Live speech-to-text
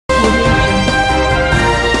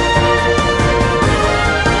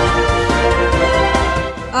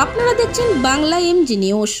দেখছেন Bangla MG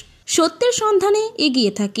news. সত্যের সন্ধানে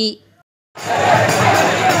এগিয়ে থাকি।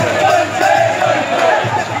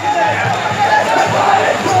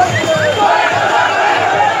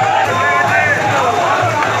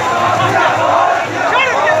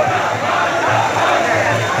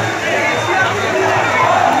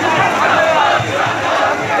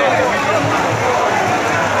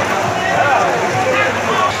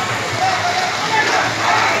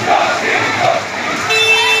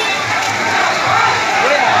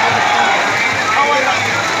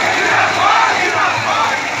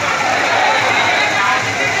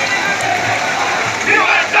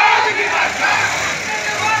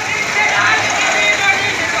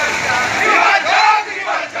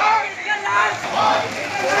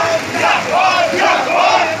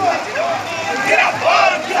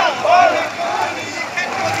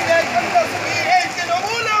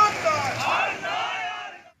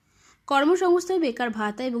 কর্মসংস্থান, বেকার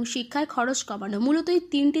ভাতা এবং শিক্ষায় খরচ কমানো, মূলত এই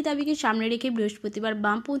তিনটি দাবিকে সামনে রেখে বৃহস্পতিবার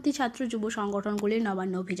বামপন্থী ছাত্র যুব সংগঠনগুলির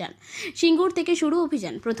নবান্ন অভিযান। সিঙ্গুর থেকে শুরু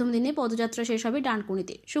অভিযান। প্রথম দিনে পদযাত্রা শেষ হবে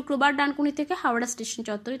ডানকুনিতে। শুক্রবার ডানকুনি থেকে হাওড়া স্টেশন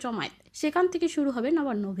চত্বরে জমায়েত, সেখান থেকে শুরু হবে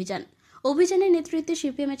নবান্ন অভিযান। অভিযানের নেতৃত্বে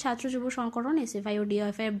সিপিএমের ছাত্র যুব সংগঠন, এসএফআই ও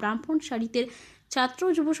ডিএফআই এর ব্রাহ্মণ সারিতের ছাত্র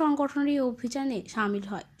যুব সংগঠনের এই অভিযানে সামিল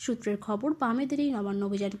হয়। সূত্রের খবর, বামেদের এই নবান্ন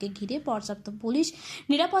অভিযানকে ঘিরে পর্যাপ্ত পুলিশ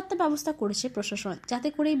নিরাপত্তা ব্যবস্থা করেছে প্রশাসন, যাতে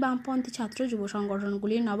করে এই বামপন্থী ছাত্র যুব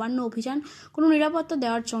সংগঠনগুলির নবান্ন অভিযান কোনো নিরাপত্তা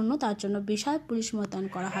দেওয়ার জন্য তার জন্য বিশাল পুলিশ মোতায়েন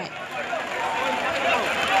করা হয়।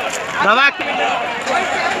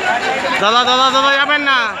 দাদা যাবেন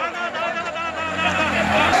না।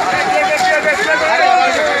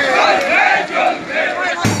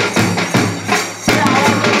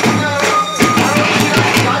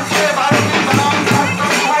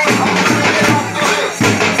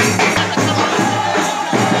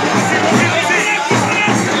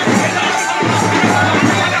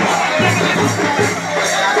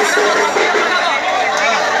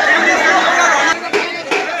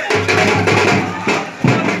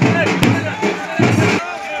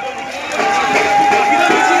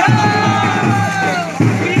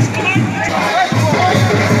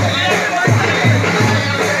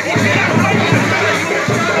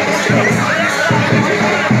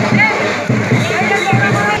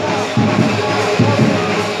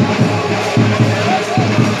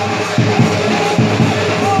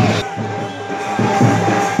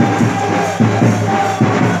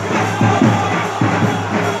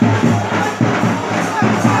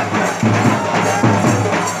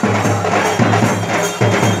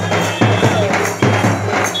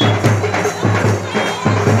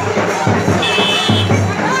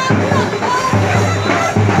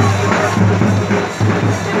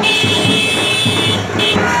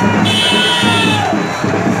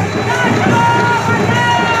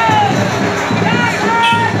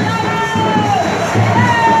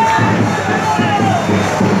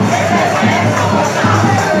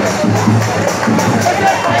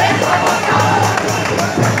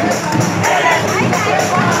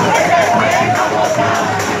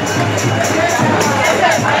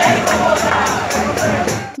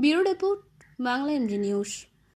 Bureau report, Bangla MG news.